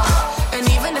off. And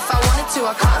even if I wanted to,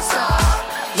 I can't stop.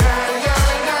 Yeah,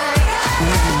 yeah, yeah,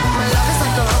 yeah. My love is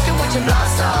like a rocket watching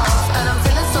blast off. And I'm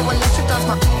feeling so electric, dance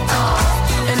my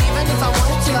off. And even if I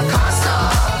wanted to, I can't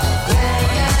stop. Yeah,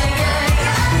 yeah, yeah,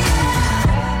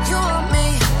 yeah. You want me,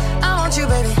 I want you,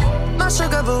 baby. My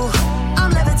sugar boo,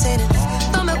 I'm levitating.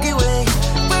 The Milky Way,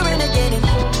 we're renegading.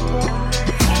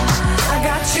 I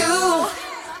got you,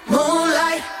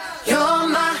 moonlight, you're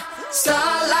my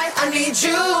starlight. I need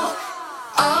you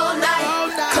all night.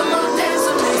 Come on, dance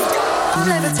with me. I'm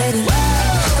levitating. You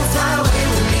can fly away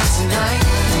with me tonight.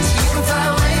 You can fly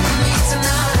away with me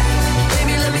tonight.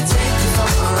 Baby, let me take you for a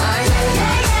ride. Yeah,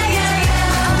 yeah, yeah,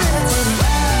 yeah. I'm levitating.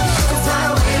 You can fly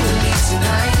away with me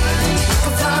tonight. You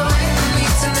can fly away with me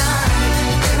tonight.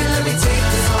 Baby, let me take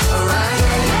you for a ride.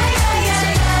 Yeah, yeah,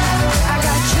 yeah, yeah. I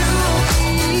got you,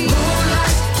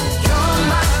 moonlight, you're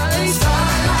my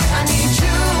starlight. I need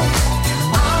you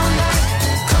all night.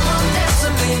 Come on, dance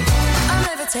with me. I'm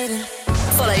levitating.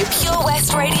 Follow Pure West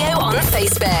Radio on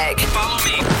Facebook. Follow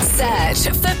me. Search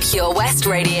for Pure West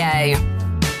Radio.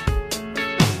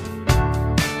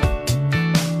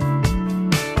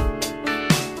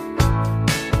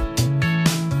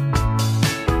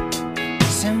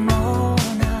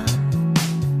 Simona,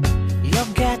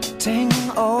 you're getting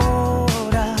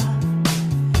older.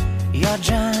 Your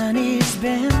journey's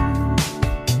been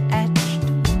etched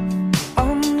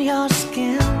on your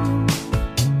skin.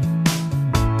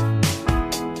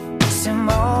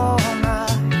 Simona,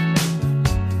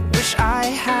 wish I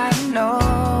had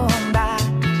known that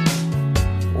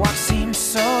what seems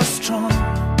so strong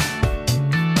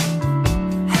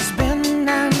has been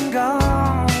and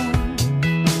gone.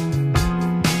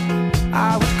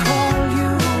 I would call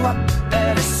you up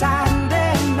every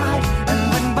Saturday night, and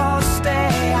we'd both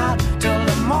stay out till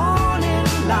the morning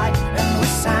light, and we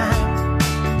sang,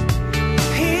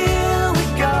 here we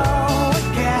go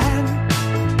again.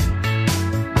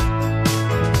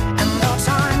 And though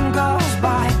time goes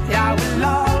by, I will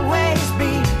always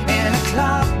be in a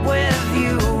club with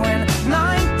you in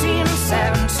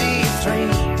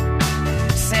 1973,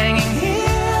 singing,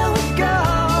 here we go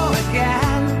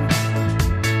again.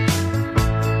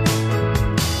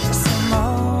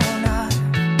 Simona,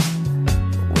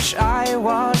 wish I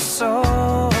was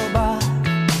sober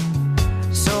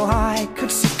so I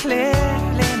could see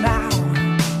clearly now.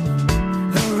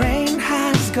 The rain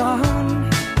has gone.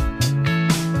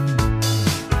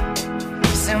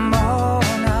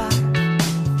 Simona,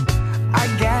 I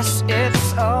guess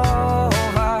it's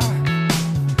over.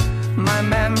 My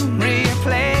memory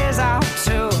plays out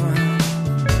to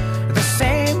the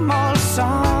same old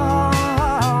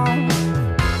song.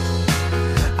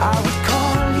 I would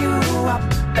call you up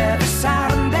every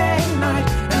Saturday night,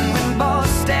 and we'd both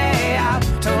stay out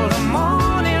till the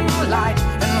morning light,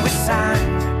 and we sang,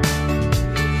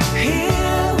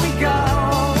 here we go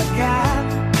again.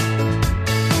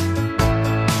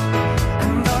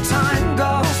 And though time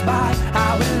goes by, I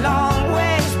will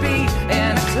always be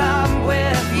in a club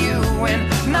with you in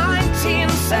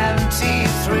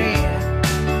 1973,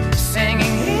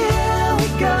 singing, here we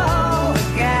go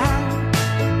again.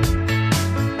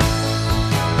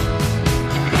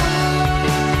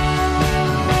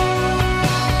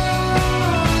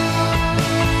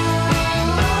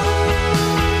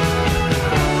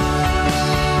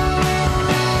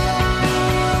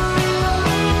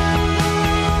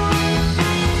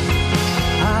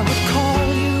 I would call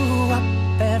you up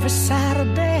every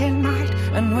Saturday night,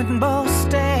 and we'd both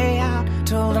stay out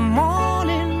till the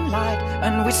morning light,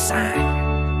 and we sang,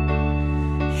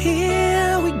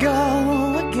 here we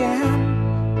go again.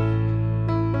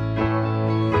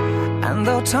 And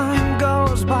though time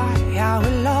goes by, I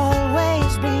will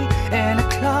always be in a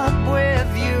club with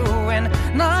you in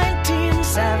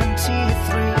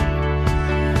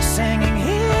 1973, singing,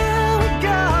 here we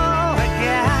go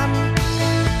again.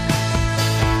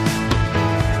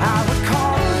 I would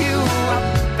call you up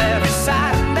every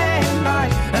Saturday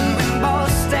night, and we'd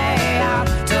both stay out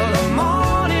till the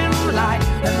morning light,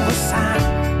 and we sang,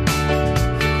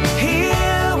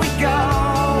 here we go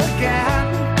again.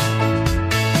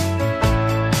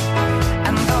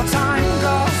 And though time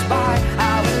goes by, I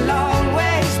will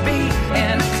always be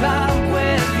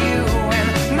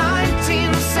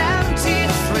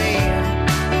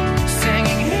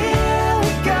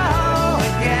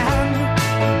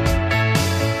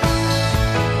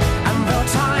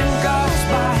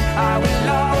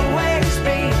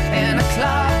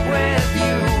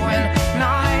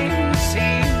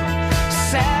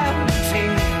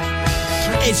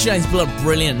It's James Blunt,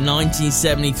 brilliant,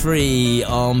 1973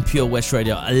 on Pure West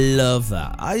Radio. I love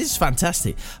that. It's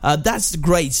fantastic. That's a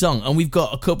great song, and we've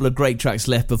got a couple of great tracks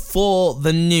left before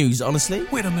the news, honestly.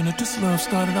 Wait a minute, this love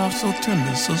started off so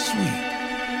tender, so sweet.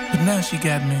 But now she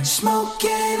got me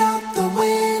smoking out the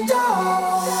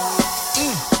window.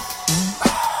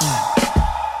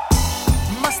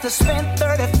 Must have spent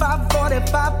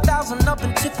 45,000 up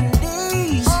in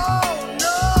Tiffany's. Oh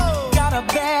no! Got a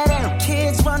bad and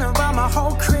kids running around my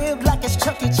whole crib like it's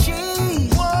Chuck E.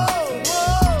 Cheese. Whoa,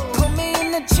 whoa! Put me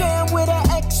in the gym with an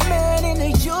X-Men in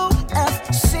the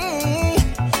UFC.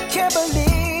 Can't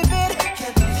believe it.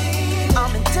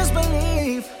 I'm in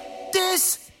disbelief.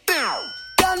 This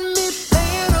got me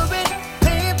paying a rent,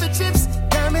 paying for trips,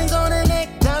 diamonds on the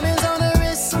neck, diamonds on the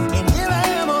wrist, and here I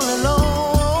am all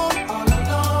alone.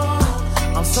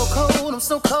 I'm so cold, I'm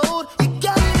so cold. You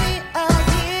got me out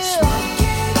here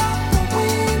smoking out the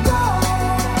window,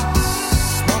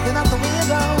 smoking out the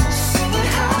window, singing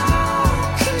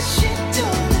how could she do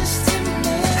this to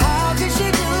me? How could she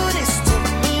do this to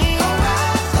me? Oh, I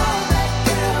thought that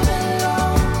girl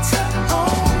belonged to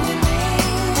only me,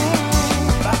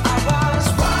 but I was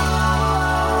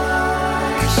wrong.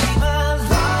 'Cause she belonged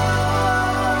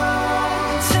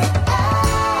to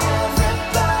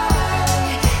everybody.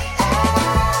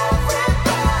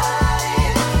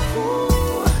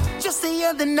 Ooh. Just the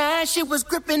other night, she was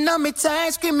gripping on me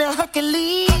tight, screaming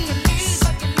Hercules.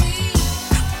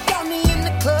 Got me in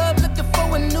the club looking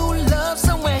for a new love.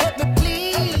 Someone help me,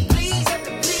 please.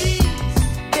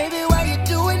 Baby, why you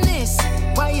doing this?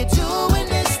 Why you doing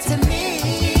this to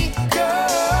me,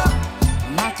 girl?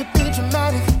 Not to be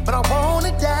dramatic, but I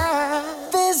wanna die.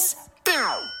 This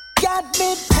got me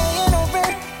paying a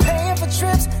rent, paying for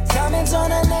trips, diamonds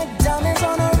on her neck, diamonds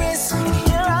on her wrist. And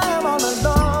here I am all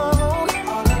alone.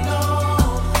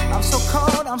 I'm so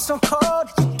cold, I'm so cold.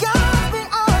 You got me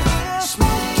out here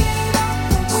smoking out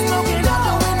the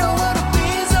window of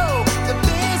the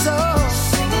Benzo,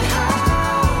 singing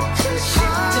how could she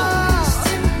do this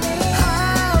to me?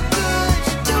 How could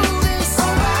you do this? Oh,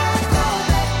 I thought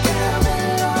that girl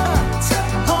belonged to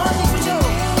only you.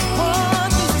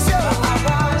 I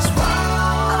was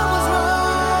wrong.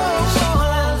 She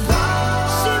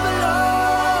belonged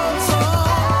to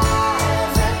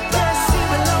everybody. She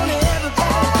belonged to everybody.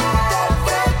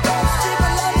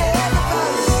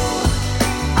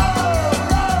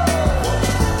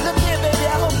 Look here, baby,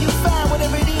 I hope you find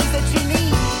whatever it is that you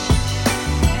need.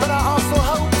 But I also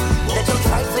hope that your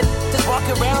trifling just walk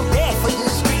around barefoot in the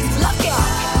streets. Look out!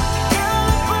 Girl,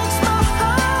 it breaks my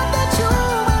heart that you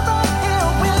ain't right here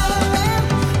with me.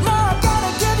 Now I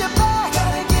gotta give you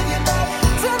back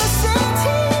to the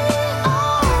city.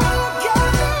 Oh, you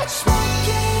got me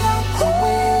smoking out the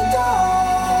window,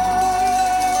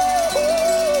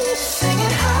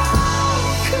 singing how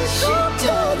could she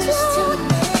do this to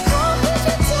me? How could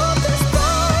you do this,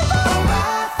 baby? Oh,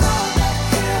 I thought that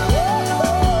girl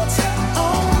belonged to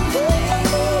only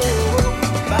me,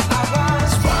 but I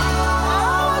was wrong.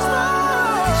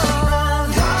 She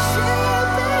belonged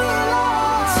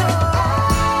to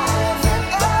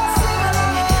everybody.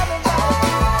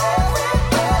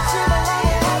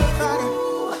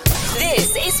 This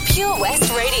is Pure West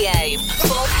Radio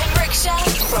for Pembrokeshire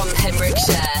from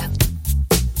Pembrokeshire.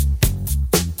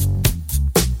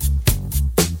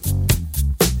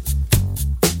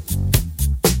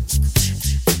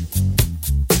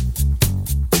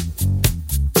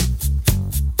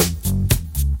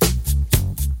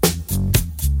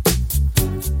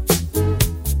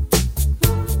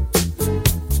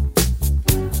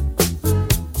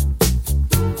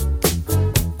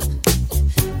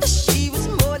 She was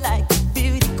more like a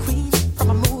beauty queen from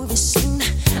a movie scene. I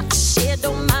said,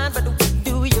 don't mind, but what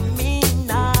do you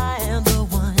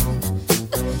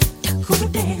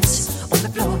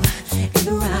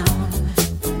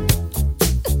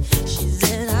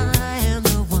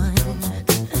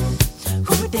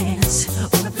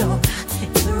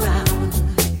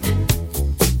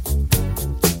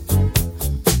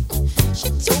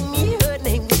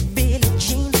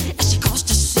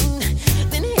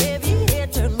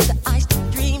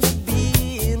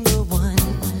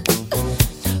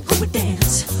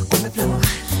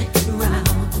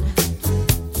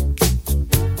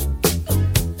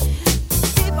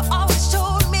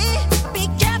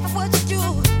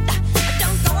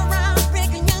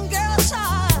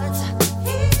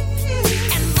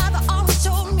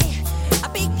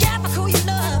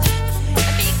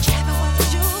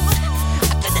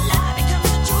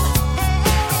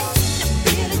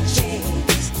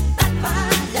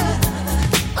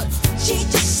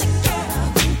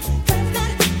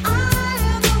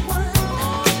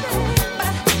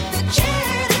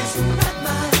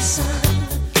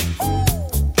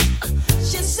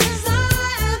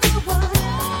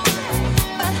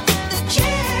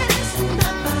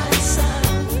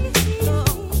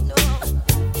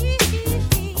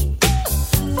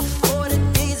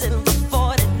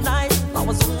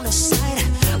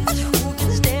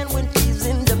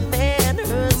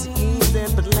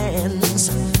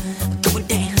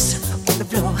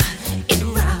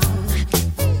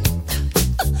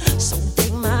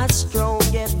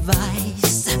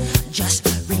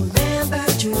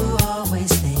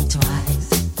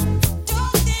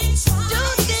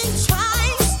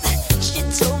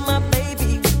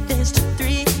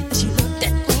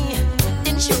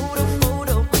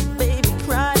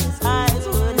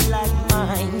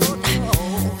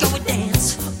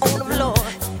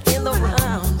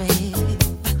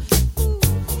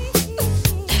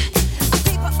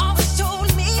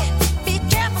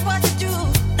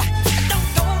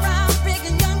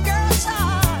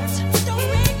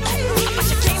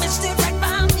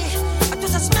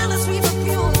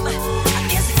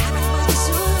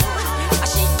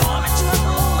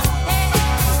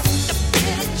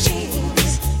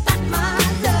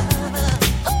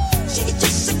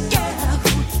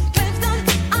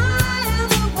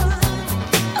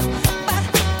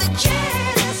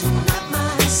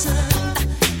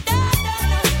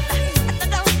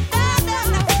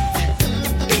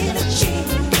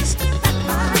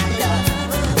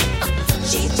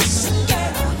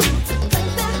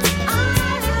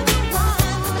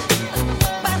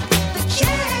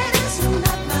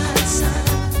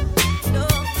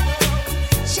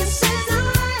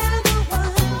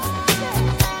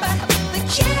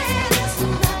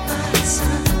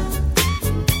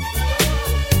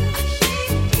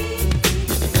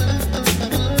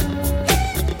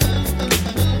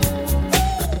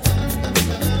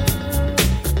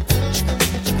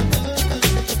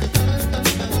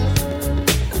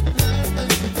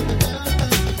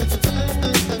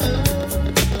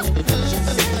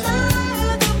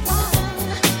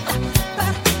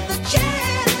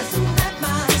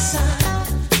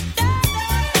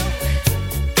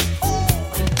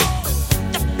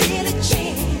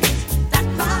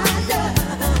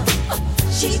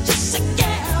sick,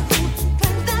 yeah.